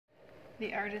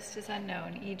The artist is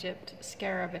unknown. Egypt,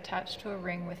 scarab attached to a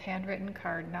ring with handwritten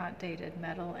card, not dated,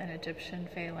 metal and Egyptian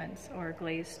valence or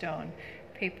glazed stone,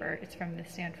 paper. It's from the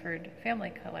Stanford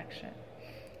Family Collection.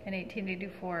 In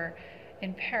 1884,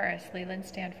 in Paris, Leland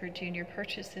Stanford Jr.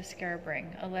 purchased the scarab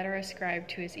ring. A letter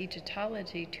ascribed to his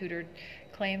Egyptology tutor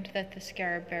claimed that the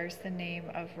scarab bears the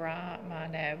name of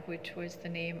Ra-Ma-Neb, which was the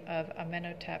name of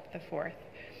Amenhotep IV.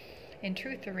 In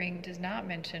truth, the ring does not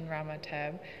mention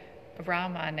Ra-Ma-Neb,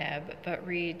 but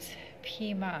reads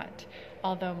Pi-Mat.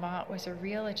 Although Mat was a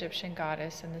real Egyptian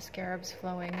goddess and the scarab's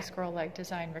flowing scroll-like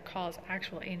design recalls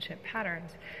actual ancient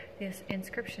patterns, this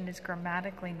inscription is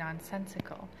grammatically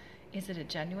nonsensical. Is it a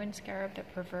genuine scarab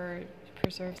that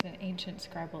preserves an ancient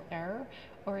scribal error,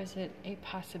 or is it a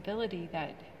possibility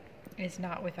that is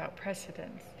not without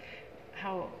precedence?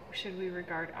 How should we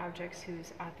regard objects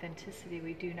whose authenticity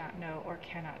we do not know or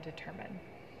cannot determine?